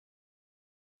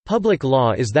Public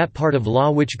law is that part of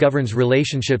law which governs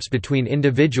relationships between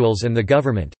individuals and the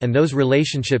government, and those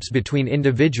relationships between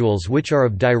individuals which are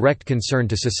of direct concern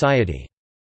to society.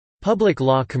 Public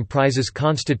law comprises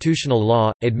constitutional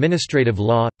law, administrative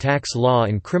law, tax law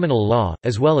and criminal law,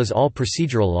 as well as all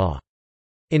procedural law.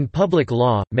 In public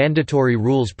law, mandatory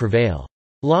rules prevail.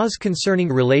 Laws concerning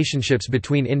relationships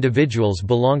between individuals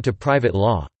belong to private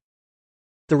law.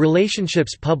 The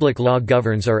relationships public law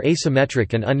governs are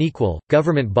asymmetric and unequal.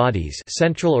 Government bodies,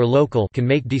 central or local, can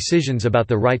make decisions about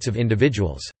the rights of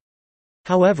individuals.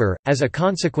 However, as a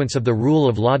consequence of the rule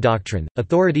of law doctrine,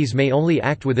 authorities may only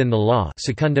act within the law,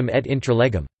 secundum et intra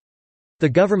legem. The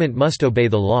government must obey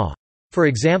the law. For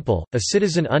example, a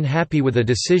citizen unhappy with a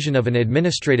decision of an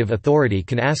administrative authority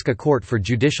can ask a court for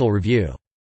judicial review.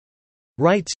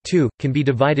 Rights, too, can be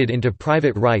divided into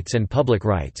private rights and public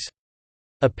rights.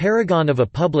 A paragon of a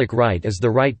public right is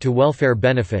the right to welfare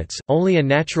benefits. Only a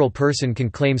natural person can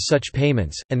claim such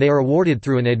payments, and they are awarded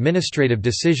through an administrative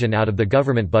decision out of the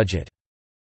government budget.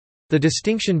 The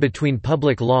distinction between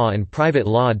public law and private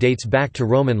law dates back to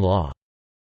Roman law.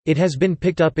 It has been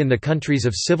picked up in the countries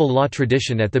of civil law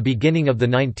tradition at the beginning of the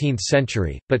 19th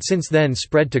century, but since then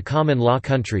spread to common law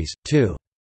countries, too.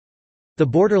 The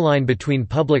borderline between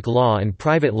public law and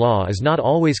private law is not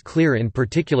always clear in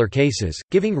particular cases,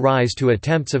 giving rise to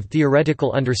attempts of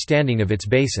theoretical understanding of its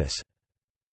basis.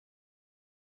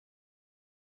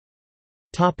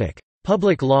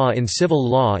 Public law in civil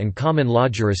law and common law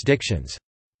jurisdictions.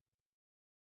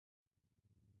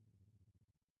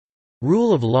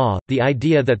 Rule of law, the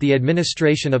idea that the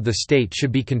administration of the state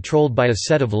should be controlled by a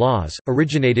set of laws,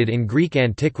 originated in Greek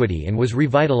antiquity and was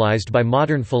revitalized by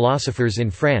modern philosophers in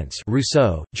France,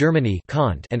 Rousseau, Germany,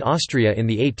 Kant, and Austria in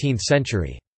the 18th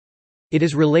century. It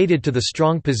is related to the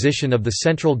strong position of the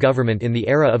central government in the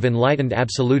era of enlightened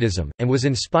absolutism, and was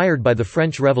inspired by the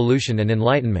French Revolution and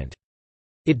Enlightenment.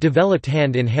 It developed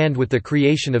hand in hand with the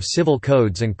creation of civil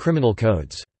codes and criminal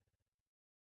codes.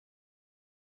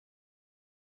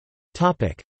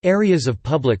 Areas of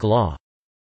public law.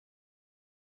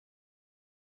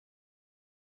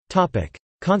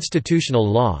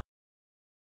 Constitutional law.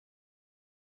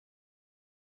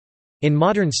 In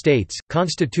modern states,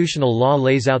 constitutional law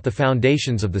lays out the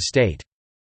foundations of the state.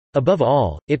 Above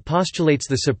all, it postulates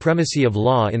the supremacy of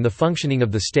law in the functioning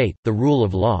of the state, the rule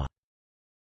of law.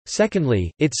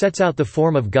 Secondly, it sets out the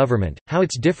form of government, how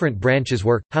its different branches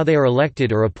work, how they are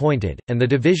elected or appointed, and the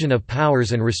division of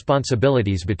powers and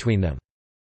responsibilities between them.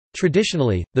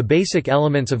 Traditionally, the basic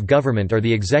elements of government are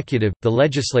the executive, the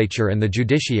legislature and the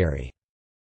judiciary.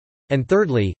 And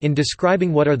thirdly, in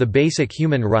describing what are the basic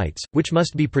human rights, which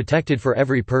must be protected for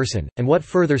every person, and what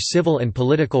further civil and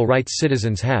political rights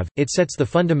citizens have, it sets the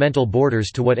fundamental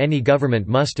borders to what any government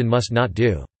must and must not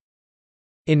do.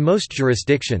 In most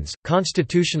jurisdictions,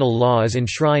 constitutional law is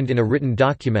enshrined in a written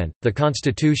document, the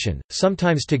Constitution,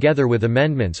 sometimes together with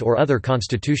amendments or other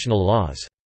constitutional laws.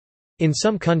 In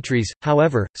some countries,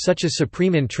 however, such a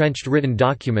supreme entrenched written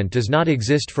document does not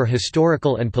exist for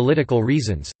historical and political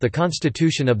reasons. The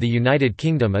Constitution of the United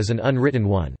Kingdom is an unwritten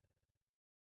one.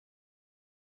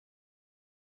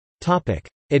 Topic: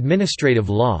 Administrative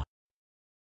law.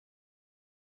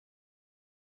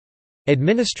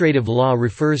 Administrative law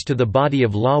refers to the body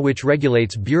of law which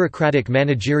regulates bureaucratic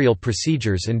managerial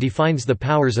procedures and defines the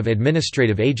powers of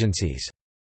administrative agencies.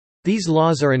 These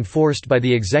laws are enforced by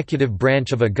the executive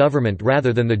branch of a government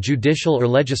rather than the judicial or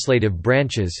legislative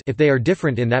branches if they are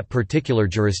different in that particular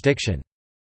jurisdiction.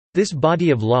 This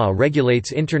body of law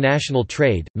regulates international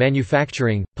trade,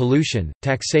 manufacturing, pollution,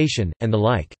 taxation, and the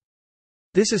like.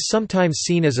 This is sometimes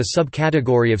seen as a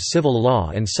subcategory of civil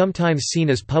law and sometimes seen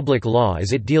as public law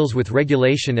as it deals with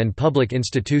regulation and public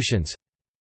institutions.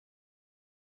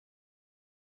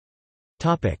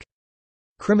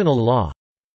 Criminal law.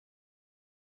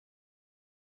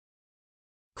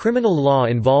 Criminal law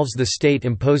involves the state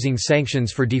imposing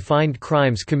sanctions for defined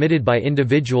crimes committed by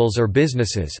individuals or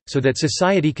businesses, so that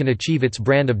society can achieve its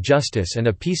brand of justice and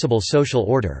a peaceable social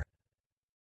order.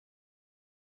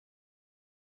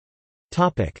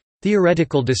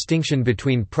 Theoretical distinction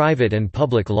between private and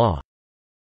public law.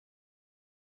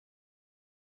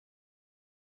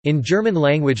 In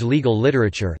German-language legal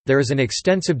literature, there is an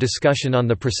extensive discussion on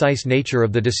the precise nature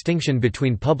of the distinction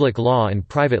between public law and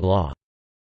private law.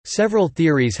 Several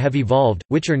theories have evolved,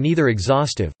 which are neither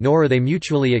exhaustive, nor are they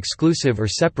mutually exclusive or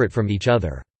separate from each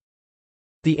other.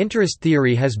 The interest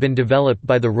theory has been developed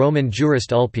by the Roman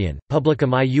jurist Ulpian,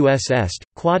 publicum ius est,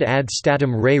 quod ad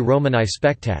statum rei Romani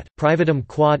spectat, privatum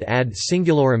quod ad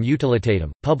singulorum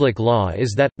utilitatem. Public law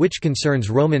is that, which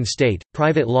concerns Roman state,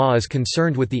 private law is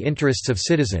concerned with the interests of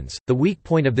citizens. The weak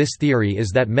point of this theory is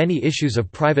that many issues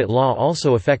of private law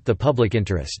also affect the public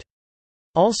interest.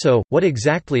 Also, what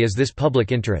exactly is this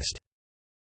public interest?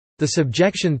 The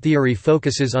subjection theory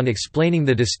focuses on explaining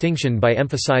the distinction by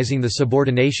emphasizing the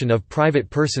subordination of private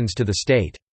persons to the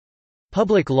state.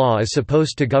 Public law is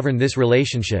supposed to govern this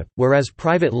relationship, whereas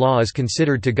private law is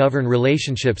considered to govern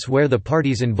relationships where the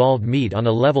parties involved meet on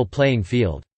a level playing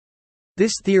field.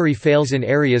 This theory fails in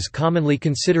areas commonly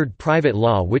considered private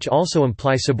law which also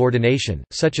imply subordination,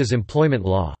 such as employment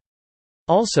law.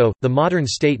 Also, the modern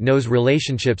state knows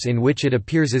relationships in which it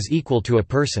appears as equal to a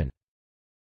person.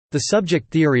 The subject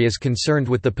theory is concerned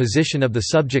with the position of the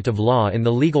subject of law in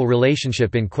the legal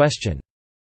relationship in question.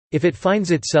 If it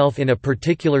finds itself in a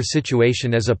particular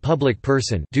situation as a public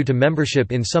person due to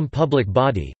membership in some public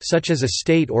body, such as a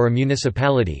state or a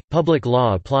municipality, public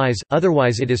law applies,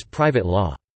 otherwise it is private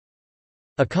law.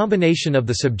 A combination of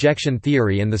the subjection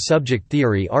theory and the subject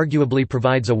theory arguably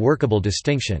provides a workable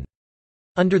distinction.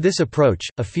 Under this approach,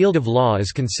 a field of law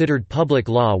is considered public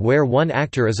law where one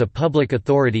actor is a public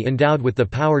authority endowed with the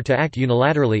power to act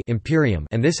unilaterally imperium,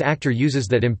 and this actor uses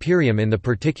that imperium in the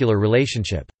particular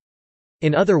relationship.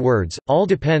 In other words, all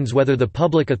depends whether the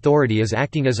public authority is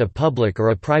acting as a public or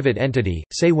a private entity,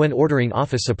 say when ordering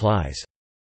office supplies.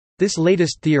 This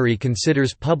latest theory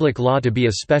considers public law to be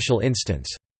a special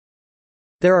instance.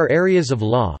 There are areas of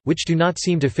law, which do not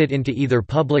seem to fit into either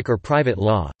public or private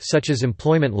law, such as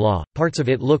employment law. Parts of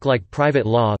it look like private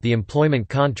law, the employment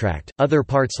contract, other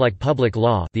parts like public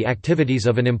law, the activities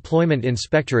of an employment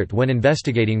inspectorate when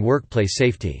investigating workplace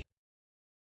safety.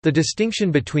 The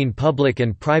distinction between public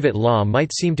and private law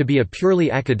might seem to be a purely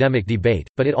academic debate,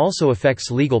 but it also affects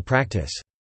legal practice.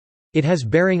 It has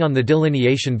bearing on the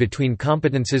delineation between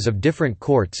competences of different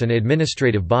courts and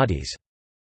administrative bodies.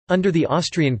 Under the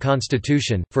Austrian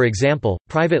constitution, for example,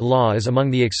 private law is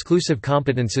among the exclusive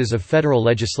competences of federal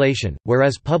legislation,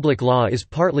 whereas public law is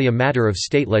partly a matter of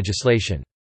state legislation.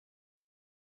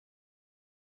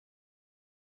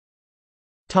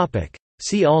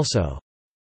 See also: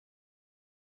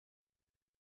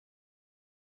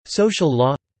 Social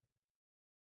law.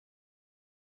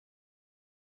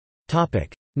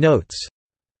 Notes